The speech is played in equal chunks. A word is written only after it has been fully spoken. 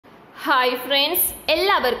Hi friends,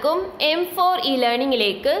 എല്ലാവർക്കും M4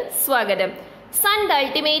 e-learningലേക്ക് സ്വാഗതം. Sun the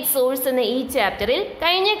ultimate source എന്ന ഈ ചാപ്റ്ററിൽ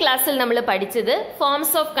കഴിഞ്ഞ ക്ലാസ്സിൽ നമ്മൾ പഠിച്ചത്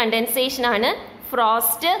ഫോംസ് ഓഫ് കണ്ടൻസേഷൻ ആണ്.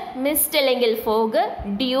 ഫ്രോസ്റ്റ്, മിസ്റ്റ് അല്ലെങ്കിൽ ഫോഗ്,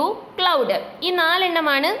 ഡ്യൂ, ക്ലൗഡ്. ഈ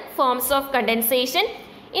നാലെണ്ണമാണ് ഫോംസ് ഓഫ് കണ്ടൻസേഷൻ.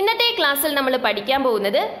 ഇന്നത്തെ ക്ലാസ്സിൽ നമ്മൾ പഠിക്കാൻ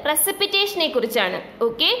പോകുന്നത് പ്രസിപ്പിറ്റേഷനെ കുറിച്ചാണ്.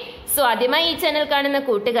 ഓക്കെ, സോ ആദ്യമായി ഈ ചാനൽ കാണുന്ന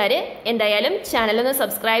കൂട്ടുകാർ എന്തായാലും ചാനൽ ഒന്ന്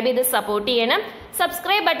സബ്സ്ക്രൈബ് ചെയ്ത് സപ്പോർട്ട് ചെയ്യണം.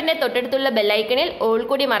 സബ്സ്ക്രൈബ് ബട്ടന്റെ തൊട്ടടുത്തുള്ള ബെല്ലൈക്കണിൽ ഓൾ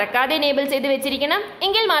കൂടി മറക്കാതെ എനേബിൾ ചെയ്ത് വെച്ചിരിക്കണം.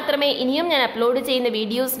 എങ്കിൽ മാത്രമേ ഇനിയും ഞാൻ അപ്ലോഡ് ചെയ്യുന്ന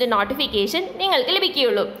വീഡിയോസിന്റെ നോട്ടിഫിക്കേഷൻ നിങ്ങൾക്ക്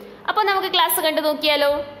ലഭിക്കുകയുള്ളൂ. അപ്പോൾ നമുക്ക് ക്ലാസ് കണ്ടു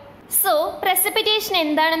നോക്കിയാലോ. സോ പ്രസിപ്പിറ്റേഷൻ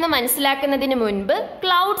എന്താണെന്ന് മനസ്സിലാക്കുന്നതിന് മുൻപ്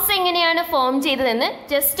ക്ലൗഡ്സ് എങ്ങനെയാണ് ഫോം ചെയ്തതെന്ന്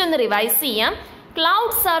ജസ്റ്റ് ഒന്ന് റിവൈസ് ചെയ്യാം.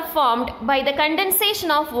 Clouds are formed by the condensation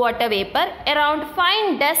of water vapor around fine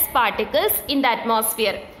dust particles in the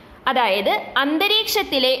atmosphere. അതായത്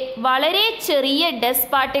അന്തരീക്ഷത്തിലെ വളരെ ചെറിയ ഡസ്റ്റ്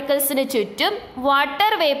പാർട്ടിക്കിൾസിന് ചുറ്റും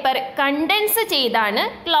വാട്ടർ വേപ്പർ കണ്ടൻസ് ചെയ്താണ്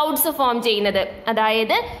ക്ലൗഡ്സ് ഫോം ചെയ്യുന്നത്.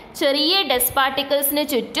 അതായത് ചെറിയ ഡസ്റ്റ് പാർട്ടിക്കിൾസിന്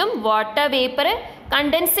ചുറ്റും വാട്ടർ വേപ്പർ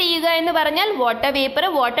കണ്ടൻസ് ചെയ്യുക എന്ന് പറഞ്ഞാൽ വാട്ടർ വേപ്പർ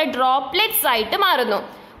വാട്ടർ ഡ്രോപ്ലെറ്റ്സ് ആയിട്ട് മാറുന്നു.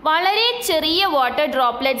 വളരെ ചെറിയ വാട്ടർ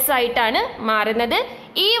ഡ്രോപ്ലെറ്റ്സ് ആയിട്ടാണ് മാറുന്നത്.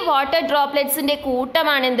 ഈ water ഡ്രോപ്ലെറ്റ്സിന്റെ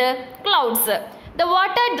കൂട്ടമാണെന്ത്? Clouds. The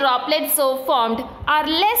water droplets so formed are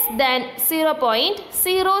less than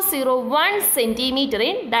 0.001 centimeter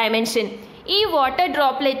in dimension. ഈ വാട്ടർ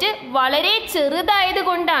ഡ്രോപ്ലെറ്റ് വളരെ ചെറുതായത്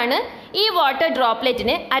കൊണ്ടാണ് ഈ വാട്ടർ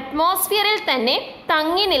ഡ്രോപ്ലെറ്റിന് അറ്റ്മോസ്ഫിയറിൽ തന്നെ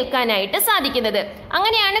തങ്ങി നിൽക്കാനായിട്ട് സാധിക്കുന്നത്.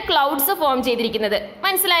 അങ്ങനെയാണ് ക്ലൗഡ്സ് ഫോം ചെയ്തിരിക്കുന്നത്.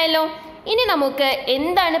 മനസ്സിലായല്ലോ? ഇനി നമുക്ക്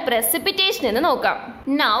എന്താണ് പ്രസിപ്പിറ്റേഷൻ എന്ന് നോക്കാം.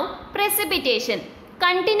 Now, precipitation.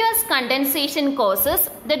 Continuous condensation causes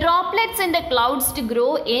the droplets in the clouds to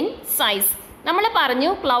grow in size. നമ്മൾ പറഞ്ഞു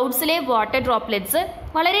ക്ലൗഡ്സിലെ വാട്ടർ ഡ്രോപ്ലെറ്റ്സ്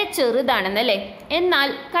വളരെ ചെറുതാണെന്നല്ലേ. എന്നാൽ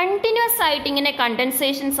കണ്ടിന്യൂസ് ആയിട്ട് ഇങ്ങനെ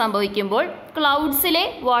കണ്ടൻസേഷൻ സംഭവിക്കുമ്പോൾ ക്ലൗഡ്സിലെ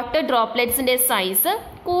വാട്ടർ ഡ്രോപ്ലെറ്റ്സിന്റെ സൈസ്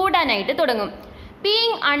കൂടാനായിട്ട് തുടങ്ങും.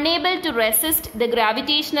 Being unable to resist the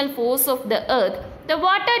gravitational force of the earth, the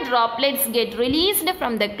water droplets get released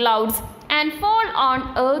from the clouds and fall on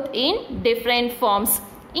earth in different forms.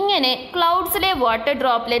 ഇങ്ങനെ ക്ലൗഡ്സിലെ water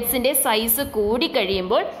ഡ്രോപ്ലെറ്റ്സിന്റെ size കൂടി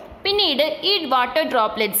കഴിയുമ്പോൾ പിന്നീട് ഈ water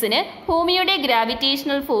ഡ്രോപ്ലെറ്റ്സിന് ഭൂമിയുടെ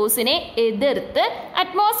gravitational ഫോഴ്സിനെ എതിർത്ത്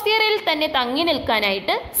അറ്റ്മോസ്ഫിയറിൽ തന്നെ തങ്ങി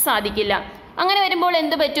നിൽക്കാനായിട്ട് സാധിക്കില്ല. അങ്ങനെ വരുമ്പോൾ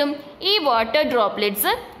എന്ത് പറ്റും? ഈ വാട്ടർ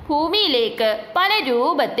ഡ്രോപ്ലെറ്റ്സ് ഭൂമിയിലേക്ക് പല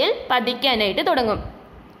രൂപത്തിൽ പതിക്കാനായിട്ട് തുടങ്ങും.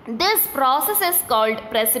 This process is called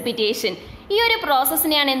precipitation. ഈ ഒരു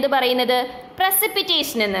പ്രോസസ്സിനെയാണ് എന്ത് പറയുന്നത്?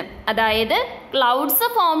 പ്രസിപ്പിറ്റേഷൻ എന്ന്. അതായത് ക്ലൗഡ്സ്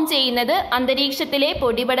ഫോം ചെയ്യുന്നത് അന്തരീക്ഷത്തിലെ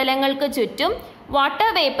പൊടിപടലങ്ങൾക്ക് ചുറ്റും വാട്ടർ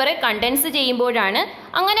വേപ്പർ കണ്ടൻസ് ചെയ്യുമ്പോഴാണ്.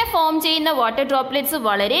 അങ്ങനെ ഫോം ചെയ്യുന്ന വാട്ടർ ഡ്രോപ്ലെറ്റ്സ്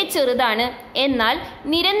വളരെ ചെറുതാണ്. എന്നാൽ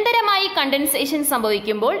നിരന്തരമായി കണ്ടൻസേഷൻ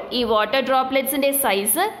സംഭവിക്കുമ്പോൾ ഈ വാട്ടർ ഡ്രോപ്ലെറ്റ്സിന്റെ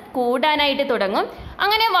സൈസ് കൂടാനായിട്ട് തുടങ്ങും.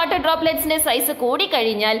 അങ്ങനെ വാട്ടർ ഡ്രോപ്ലെറ്റ്സിന്റെ സൈസ്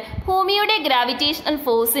കൂടിക്കഴിഞ്ഞാൽ ഭൂമിയുടെ ഗ്രാവിറ്റേഷണൽ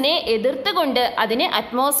ഫോഴ്സിനെ എതിർത്തുകൊണ്ട് അതിന്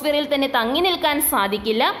അറ്റ്മോസ്ഫിയറിൽ തന്നെ തങ്ങി നിൽക്കാൻ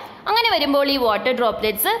സാധിക്കില്ല. അങ്ങനെ വരുമ്പോൾ ഈ വാട്ടർ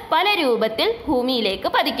ഡ്രോപ്ലെറ്റ്സ് പല രൂപത്തിൽ ഭൂമിയിലേക്ക്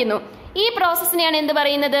പതിക്കുന്നു. ഈ പ്രോസസ്സിനെയാണ് എന്ത്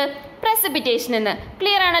പറയുന്നത്? പ്രസിപ്പിറ്റേഷൻ എന്ന്.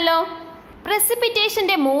 ക്ലിയർ ആണല്ലോ?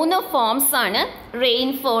 പ്രസിപ്പിറ്റേഷന്റെ 3 ഫോംസ് ആണ്: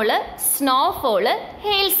 റെയിൻഫോള്, സ്നോഫോള്,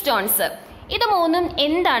 ഹെയിൽസ്റ്റോൺസ്. ഇത് മൂന്നും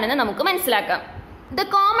എന്താണെന്ന് നമുക്ക് മനസ്സിലാക്കാം. The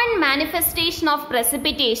common manifestation of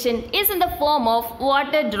precipitation is in the form of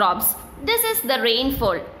water drops. This is the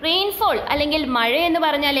rainfall. Rainfall അല്ലെങ്കിൽ മഴ എന്ന്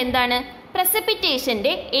പറഞ്ഞാൽ എന്താണ്?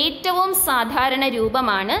 പ്രസിപ്പിറ്റേഷന്റെ ഏറ്റവും സാധാരണ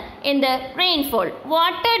രൂപമാണ് എന്ത്? റെയിൻഫോൾ.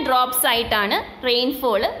 വാട്ടർ ഡ്രോപ്സ് ആയിട്ടാണ്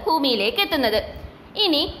റെയിൻഫോൾ ഭൂമിയിലേക്ക് എത്തുന്നത്.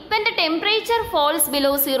 ഇനി when the temperature falls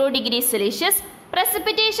below 0 degrees Celsius,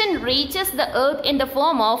 precipitation reaches the earth in the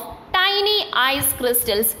form of tiny ice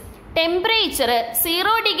crystals. Temperature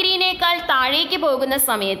 0 ഡിഗ്രിനേക്കാൾ താഴേക്ക് പോകുന്ന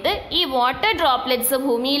സമയത്ത് ഈ വാട്ടർ ഡ്രോപ്ലെറ്റ്സ്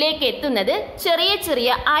ഭൂമിയിലേക്ക് എത്തുന്നത് ചെറിയ ചെറിയ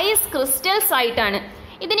ഐസ് ക്രിസ്റ്റൽസ് ആയിട്ടാണ്.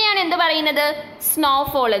 ഇതിനെയാണ് എന്ത് പറയുന്നത്?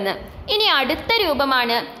 സ്നോഫോൾ എന്ന്. ഇനി അടുത്ത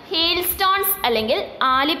രൂപമാണ് ഹെയിൽസ്റ്റോൺസ് അല്ലെങ്കിൽ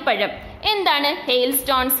ആലിപ്പഴം. എന്താണ്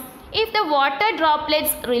ഹെയിൽസ്റ്റോൺസ്? If the water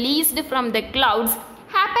droplets released from the clouds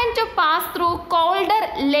happen to pass through colder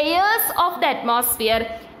layers of the atmosphere,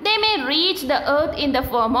 they may reach the earth in the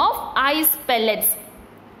form of ice pellets.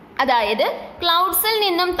 അതായത് ക്ലൗഡ്സിൽ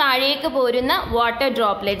നിന്നും താഴേക്ക് പോരുന്ന വാട്ടർ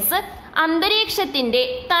ഡ്രോപ്ലെറ്റ്സ് അന്തരീക്ഷത്തിന്റെ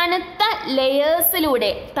തണുത്ത ലെയേഴ്സിലൂടെ,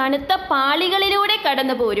 തണുത്ത പാളികളിലൂടെ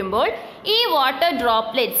കടന്നു പോരുമ്പോൾ ഈ വാട്ടർ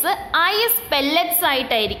ഡ്രോപ്ലെറ്റ്സ് ഐസ് പെല്ലറ്റ്സ്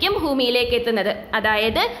ആയിട്ടായിരിക്കും ഭൂമിയിലേക്ക് എത്തുന്നത്.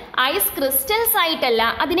 അതായത് ഐസ് ക്രിസ്റ്റൽസ് ആയിട്ടല്ല,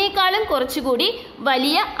 അതിനേക്കാളും കുറച്ചുകൂടി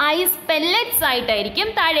വലിയ ഐസ് പെല്ലറ്റ്സ് ആയിട്ടായിരിക്കും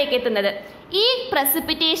താഴേക്ക് എത്തുന്നത്. ഈ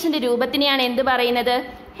പ്രസിപ്പിറ്റേഷന്റെ രൂപത്തിനെയാണ് എന്ത് പറയുന്നത്?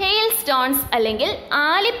 ഹെയിൽസ്റ്റോൺസ് അല്ലെങ്കിൽ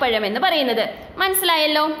ആലിപ്പഴം എന്ന് പറയുന്നത്.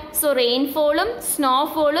 മനസ്സിലായല്ലോ? സോ റെയിൻഫോളും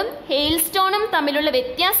സ്നോഫോളും ഹെയിൽസ്റ്റോണും തമ്മിലുള്ള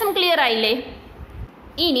വ്യത്യാസം ക്ലിയർ ആയില്ലേ?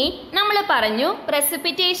 ഇനി നമ്മൾ പറഞ്ഞു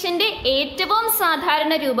പ്രസിപ്പിറ്റേഷന്റെ ഏറ്റവും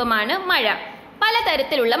സാധാരണ രൂപമാണ് മഴ.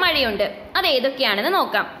 പലതരത്തിലുള്ള മഴയുണ്ട്. അത് ഏതൊക്കെയാണെന്ന്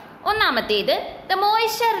നോക്കാം. ഒന്നാമത്തേത്, the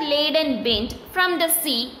moisture laden wind from the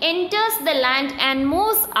sea enters the land and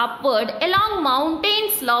moves upward along mountain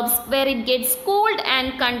slopes where it gets cooled and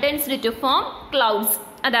condensed to form clouds.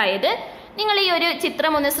 അതായത് നിങ്ങൾ ഈ ഒരു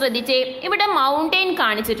ചിത്രം ഒന്ന് ശ്രദ്ധിച്ചേ. ഇവിടെ മൗണ്ടെയിൻ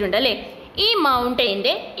കാണിച്ചിട്ടുണ്ട് അല്ലേ? ഈ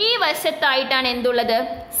മൗണ്ടെയിൻ്റെ ഈ വശത്തായിട്ടാണ് എന്തുള്ളത്?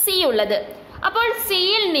 സീ ഉള്ളത്. അപ്പോൾ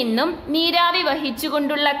സീയിൽ നിന്നും നീരാവി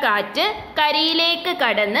വഹിച്ചുകൊണ്ടുള്ള കാറ്റ് കരയിലേക്ക്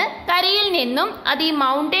കടന്ന് കരയിൽ നിന്നും അത് ഈ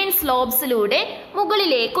മൗണ്ടെയിൻ സ്ലോപ്സിലൂടെ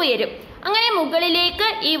മുകളിലേക്ക് ഉയരും. അങ്ങനെ മുകളിലേക്ക്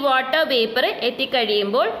ഈ വാട്ടർ വേപ്പർ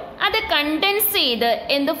എത്തിക്കഴിയുമ്പോൾ അത് കണ്ടൻസ് ചെയ്ത്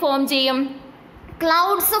എന്ത് ഫോം ചെയ്യും?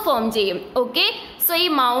 ക്ലൗഡ്സ് ഫോം ചെയ്യും. ഓക്കെ, സോ ഈ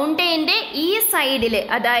മൗണ്ടെയിൻ്റെ ഈ സൈഡിൽ,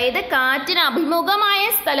 അതായത് കാറ്റിന് അഭിമുഖമായ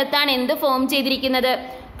സ്ഥലത്താണ് എന്ത് ഫോം ചെയ്തിരിക്കുന്നത്?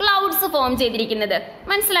 ക്ലൗഡ്സ് ഫോം ചെയ്തിരിക്കുന്നത്.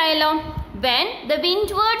 മനസ്സിലായല്ലോ? When the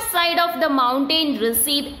windward side of the mountain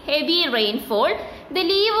receive heavy rainfall, the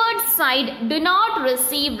leeward side do not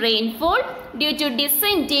receive rainfall due to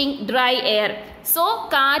descending dry air. So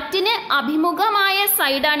കാറ്റിന് അഭിമുഖമായ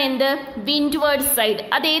സൈഡാണ് എന്ത്? Windward side.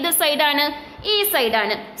 അതേത് സൈഡാണ്? ഈ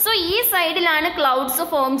സൈഡാണ്. സോ ഈ സൈഡിലാണ് ക്ലൗഡ്സ്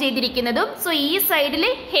ഫോം ചെയ്തിരിക്കുന്നതും. സോ ഈ സൈഡിൽ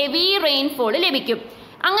ഹെവി റെയിൻഫോൾ ലഭിക്കും.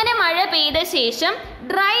 അങ്ങനെ മഴ പെയ്ത ശേഷം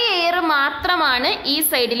ഡ്രൈ എയർ മാത്രമാണ് ഈ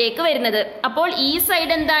സൈഡിലേക്ക് വരുന്നത്. അപ്പോൾ ഈ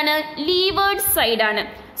സൈഡ് എന്താണ്? ലീവേർഡ് സൈഡാണ്.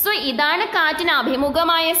 സോ ഇതാണ് കാറ്റിന്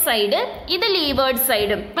അഭിമുഖമായ സൈഡ്, ഇത് ലീവേർഡ്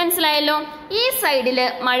സൈഡും. മനസ്സിലായല്ലോ? ഈ സൈഡിൽ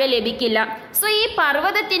മഴ ലഭിക്കില്ല. സോ ഈ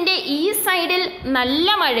പർവ്വതത്തിന്റെ ഈ സൈഡിൽ നല്ല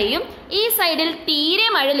മഴയും ഈ സൈഡിൽ തീരെ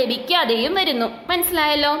മഴ ലഭിക്കാതെയും വരുന്നു.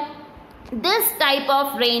 മനസ്സിലായല്ലോ? This type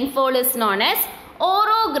of rainfall is known as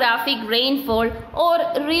orographic rainfall or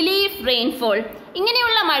relief rainfall.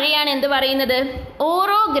 ഇങ്ങനെയുള്ള മഴയാണ് എന്ത് പറയുന്നത്?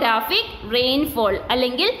 ഓറോഗ്രാഫിക് റെയിൻഫോൾ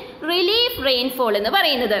അല്ലെങ്കിൽ റിലീഫ് റെയിൻഫോൾ എന്ന്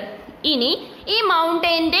പറയുന്നത്. ഇനി ഈ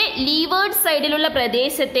മൗണ്ടെയിൻ്റെ ലീവേർഡ് സൈഡിലുള്ള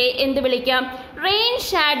പ്രദേശത്തെ എന്ത് വിളിക്കാം? റെയിൻ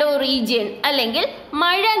ഷാഡോ റീജിയൻ അല്ലെങ്കിൽ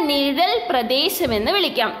മഴ നിഴൽ പ്രദേശം എന്ന്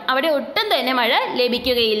വിളിക്കാം. അവിടെ ഒട്ടും തന്നെ മഴ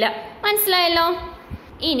ലഭിക്കുകയില്ല. മനസ്സിലായല്ലോ?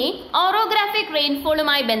 ഇനി ഓറോഗ്രാഫിക്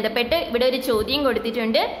റെയിൻഫോളുമായി ബന്ധപ്പെട്ട് ഇവിടെ ഒരു ചോദ്യം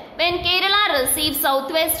കൊടുത്തിട്ടുണ്ട്. When Kerala receive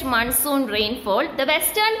south west monsoon rainfall the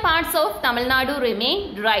western parts of Tamil Nadu remain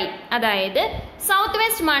dry. അതായത് സൗത്ത്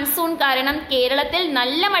വെസ്റ്റ് മൺസൂൺ കാരണം കേരളത്തിൽ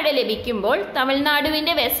നല്ല മഴ ലഭിക്കുമ്പോൾ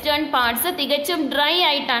തമിഴ്നാടുവിന്റെ വെസ്റ്റേൺ പാർട്സ് തികച്ചും ഡ്രൈ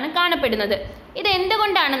ആയിട്ടാണ് കാണപ്പെടുന്നത്. ഇത്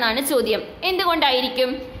എന്തുകൊണ്ടാണെന്നാണ് ചോദ്യം.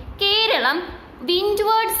 എന്തുകൊണ്ടായിരിക്കും? കേരളം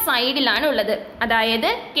വിൻഡ്വേർഡ് സൈഡിലാണ് ഉള്ളത്. അതായത്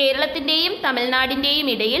കേരളത്തിന്റെയും തമിഴ്നാടിന്റെയും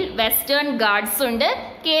ഇടയിൽ വെസ്റ്റേൺ ഗാർഡ്സ് ഉണ്ട്.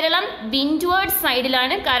 കേരളം വിൻഡ്വേർഡ്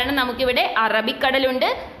സൈഡിലാണ്, കാരണം നമുക്കിവിടെ അറബിക്കടലുണ്ട്.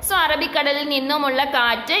 സോ അറബിക്കടലിൽ നിന്നുമുള്ള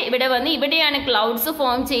കാറ്റ് ഇവിടെ വന്ന് ഇവിടെയാണ് ക്ലൗഡ്സ്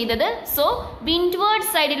ഫോം ചെയ്തത്. സോ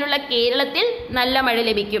വിൻഡ്വേർഡ് സൈഡിലുള്ള കേരളത്തിൽ നല്ല മഴ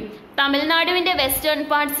ലഭിക്കും. തമിഴ്നാടുവിന്റെ വെസ്റ്റേൺ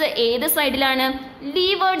പാർട്സ് ഏത് സൈഡിലാണ്?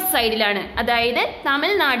 ലീവേർഡ് സൈഡിലാണ്. അതായത്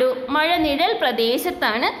തമിഴ്നാടു മഴ നിഴൽ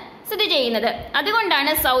പ്രദേശത്താണ് സ്ഥിതി ചെയ്യുന്നത്.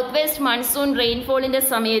 അതുകൊണ്ടാണ് സൗത്ത് വെസ്റ്റ് മൺസൂൺ റെയിൻഫോളിന്റെ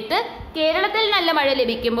സമയത്ത് കേരളത്തിൽ നല്ല മഴ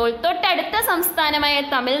ലഭിക്കുമ്പോൾ തൊട്ടടുത്ത സംസ്ഥാനമായ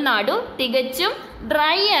തമിഴ്നാടു തികച്ചും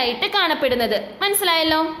ഡ്രൈ ആയിട്ട് കാണപ്പെടുന്നത്.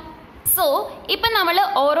 മനസ്സിലായല്ലോ? സോ ഇപ്പൊ നമ്മൾ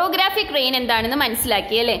ഓറോഗ്രാഫിക് റെയിൻ എന്താണെന്ന്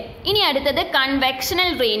മനസ്സിലാക്കി അല്ലേ? ഇനി അടുത്തത്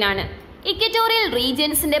കൺവെക്ഷണൽ റെയിൻ ആണ്. ഇക്വറ്റോറിയൽ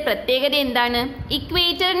റീജിയൻസിന്റെ പ്രത്യേകത എന്താണ്?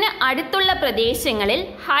 ഇക്വേറ്ററിന് അടുത്തുള്ള പ്രദേശങ്ങളിൽ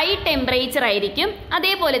ഹൈ ടെമ്പറേച്ചർ ആയിരിക്കും.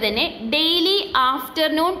 അതേപോലെ തന്നെ ഡെയിലി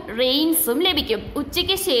ആഫ്റ്റർനൂൺ റെയിൻസും ലഭിക്കും.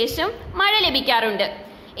 ഉച്ചയ്ക്ക് ശേഷം മഴ ലഭിക്കാറുണ്ട്.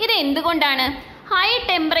 ഇത് എന്തുകൊണ്ടാണ്? ഹൈ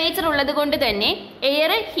ടെമ്പറേച്ചർ ഉള്ളത് കൊണ്ട് തന്നെ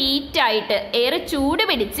എയർ ഹീറ്റായിട്ട്, എയർ ചൂട്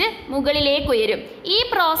പിടിച്ച് മുകളിലേക്ക് ഉയരും. ഈ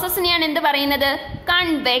പ്രോസസ്സിനെയാണ് എന്ത് പറയുന്നത്?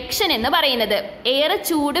 കൺവെക്ഷൻ എന്ന് പറയുന്നത്. എയർ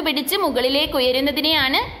ചൂട് പിടിച്ച് മുകളിലേക്ക്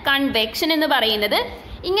ഉയരുന്നതിനെയാണ് കൺവെക്ഷൻ എന്ന് പറയുന്നത്.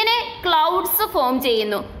 ഇങ്ങനെ ക്ലൗഡ്സ് ഫോം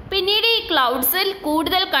ചെയ്യുന്നു. പിന്നീട് ഈ ക്ലൗഡ്സിൽ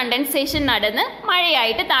കൂടുതൽ കണ്ടൻസേഷൻ നടന്ന്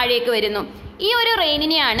മഴയായിട്ട് താഴേക്ക് വരുന്നു. ഈ ഒരു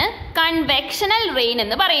റെയിനിനെയാണ് കൺവെക്ഷണൽ റെയിൻ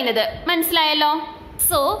എന്ന് പറയുന്നത്. മനസ്സിലായല്ലോ?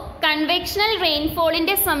 സോ കൺവെക്ഷണൽ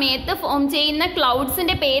റെയിൻഫോളിന്റെ സമയത്ത് ഫോം ചെയ്യുന്ന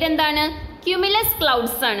ക്ലൗഡ്സിന്റെ പേരെന്താണ്? ക്യുമുലസ്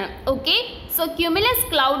ക്ലൗഡ്സ് ആണ്. Okay, so cumulus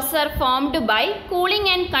clouds are formed by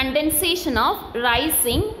cooling and condensation of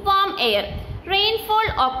rising warm air. Rainfall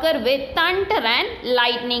occur with thunder and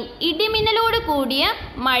lightning. ഇടിമിന്നലോട് കൂടിയ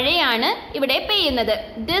മഴയാണ് ഇവിടെ പെയ്യുന്നത്.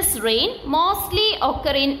 This rain mostly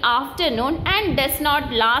occur in afternoon and does not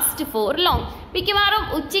last for long. മിക്കവാറും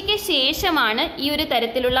ഉച്ചയ്ക്ക് ശേഷമാണ് ഈ ഒരു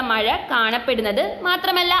തരത്തിലുള്ള മഴ കാണപ്പെടുന്നത്.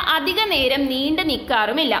 മാത്രമല്ല അധിക നേരം നീണ്ടു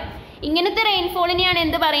നിൽക്കാറുമില്ല. ഇങ്ങനത്തെ റെയിൻഫോളിനെയാണ്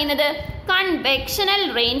എന്ത് പറയുന്നത്? കൺവെക്ഷണൽ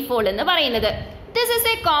റെയിൻഫോൾ എന്ന് പറയുന്നത്. This is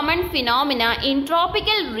A common phenomena in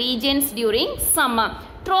tropical regions during summer.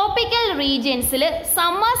 Tropical റീജിയൻസിൽ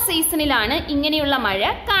summer സീസണിലാണ് ഇങ്ങനെയുള്ള മഴ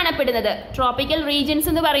കാണപ്പെടുന്നത്. ട്രോപ്പിക്കൽ റീജിയൻസ്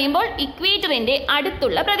എന്ന് പറയുമ്പോൾ ഇക്വേറ്ററിന്റെ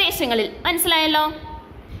അടുത്തുള്ള പ്രദേശങ്ങളിൽ. മനസ്സിലായല്ലോ?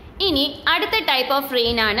 ഇനി അടുത്ത ടൈപ്പ് ഓഫ്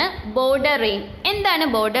റെയിൻ ആണ് ബോർഡർ റെയിൻ. എന്താണ്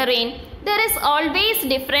border rain? There is always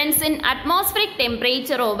difference in atmospheric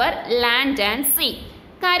temperature over land and see.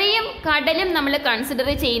 കരയും കടലും നമ്മൾ കൺസിഡർ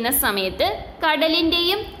ചെയ്യുന്ന സമയത്ത്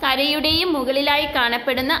കടലിന്റെയും കരയുടെയും മുകളിലായി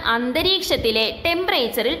കാണപ്പെടുന്ന അന്തരീക്ഷത്തിലെ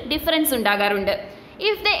ടെമ്പറേച്ചറിൽ ഡിഫറൻസ് ഉണ്ടാകാറുണ്ട്.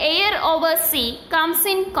 If the air over sea comes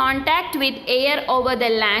in contact with air over the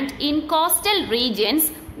land in coastal regions,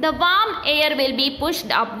 the warm air will be pushed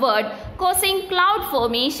upward, causing cloud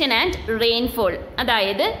formation and rainfall.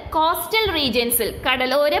 അതായത് കോസ്റ്റൽ റീജിയൻസിൽ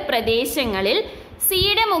കടലോര പ്രദേശങ്ങളിൽ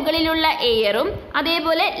സീയുടെ മുകളിലുള്ള എയറും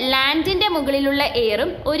അതേപോലെ ലാൻഡിന്റെ മുകളിലുള്ള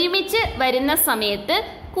എയറും ഒരുമിച്ച് വരുന്ന സമയത്ത്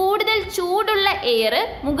കൂടുതൽ ചൂടുള്ള എയർ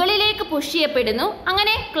മുകളിലേക്ക് പുഷ് ചെയ്യപ്പെടുന്നു.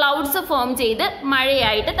 അങ്ങനെ ക്ലൗഡ്സ് ഫോം ചെയ്ത്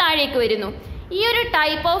മഴയായിട്ട് താഴേക്ക് വരുന്നു. ഈ ഒരു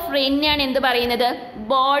ടൈപ്പ് ഓഫ് റെയിനെയാണ് എന്ത് പറയുന്നത്?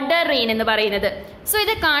 ബോർഡർ റെയിൻ എന്ന് പറയുന്നത്. സോ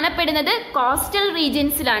ഇത് കാണപ്പെടുന്നത് കോസ്റ്റൽ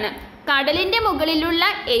റീജിയൻസിലാണ്. കടലിന്റെ മുകളിലുള്ള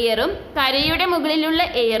എയറും കരയുടെ മുകളിലുള്ള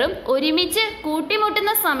എയറും ഒരുമിച്ച്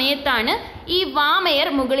കൂട്ടിമുട്ടുന്ന സമയത്താണ് ഈ വാം എയർ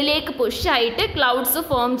മുകളിലേക്ക് പുഷായിട്ട് ക്ലൗഡ്സ്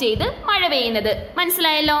ഫോം ചെയ്ത് മഴ പെയ്യുന്നത്.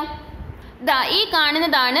 മനസ്സിലായല്ലോ? ഈ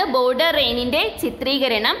കാണുന്നതാണ് ബോർഡർ റെയിനിന്റെ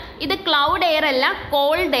ചിത്രീകരണം. ഇത് ക്ലൗഡ് എയർ അല്ല,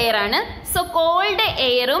 കോൾഡ് എയർ ആണ്. സോ കോൾഡ്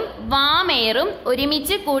എയറും വാം എയറും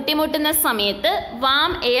ഒരുമിച്ച് കൂട്ടിമുട്ടുന്ന സമയത്ത്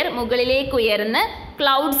വാം എയർ മുകളിലേക്ക് ഉയർന്ന്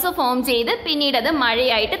ക്ലൗഡ്സ് ഫോം ചെയ്ത് പിന്നീട് അത്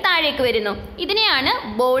മഴയായിട്ട് താഴേക്ക് വരുന്നു. ഇതിനെയാണ്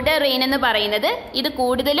ബോർഡർ റെയിൻ എന്ന് പറയുന്നത്. ഇത്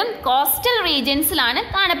കൂടുതലും കോസ്റ്റൽ റീജിയൻസിലാണ്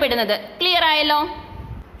കാണപ്പെടുന്നത്. ക്ലിയർ ആയല്ലോ?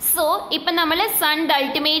 സോ ഇപ്പം നമ്മൾ സൺഡ്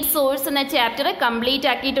അൾട്ടിമേറ്റ് സോഴ്സ് എന്ന ചാപ്റ്റർ കംപ്ലീറ്റ്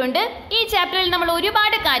ആക്കിയിട്ടുണ്ട്. ഈ ചാപ്റ്ററിൽ നമ്മൾ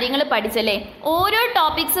ഒരുപാട് കാര്യങ്ങൾ പഠിച്ചല്ലേ? ഓരോ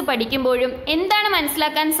ടോപ്പിക്സ് പഠിക്കുമ്പോഴും എന്താണ്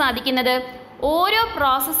മനസ്സിലാക്കാൻ സാധിക്കുന്നത്? ഓരോ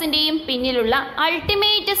പ്രോസസ്സിന്റെയും പിന്നിലുള്ള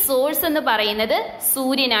അൾട്ടിമേറ്റ് സോഴ്സ് എന്ന് പറയുന്നത്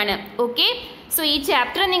സൂര്യനാണ്. ഓക്കെ, സോ ഈ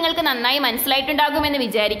ചാപ്റ്റർ നിങ്ങൾക്ക് നന്നായി മനസ്സിലായിട്ടുണ്ടാകുമെന്ന്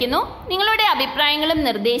വിചാരിക്കുന്നു. നിങ്ങളുടെ അഭിപ്രായങ്ങളും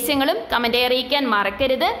നിർദ്ദേശങ്ങളും കമന്റ് അറിയിക്കാൻ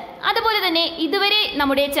മറക്കരുത്. അതുപോലെ തന്നെ ഇതുവരെ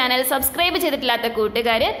നമ്മുടെ ചാനൽ സബ്സ്ക്രൈബ് ചെയ്തിട്ടില്ലാത്ത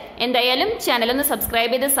കൂട്ടുകാർ എന്തായാലും ചാനൽ ഒന്ന്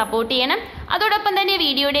സബ്സ്ക്രൈബ് ചെയ്ത് സപ്പോർട്ട് ചെയ്യണം. അതോടൊപ്പം തന്നെ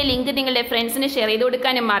വീഡിയോയുടെ ലിങ്ക് നിങ്ങളുടെ ഫ്രണ്ട്സിന് ഷെയർ ചെയ്ത്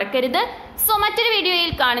കൊടുക്കാനും മറക്കരുത്. സോ മറ്റൊരു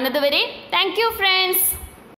വീഡിയോയിൽ കാണുന്നത് വരെ താങ്ക് യു ഫ്രണ്ട്സ്.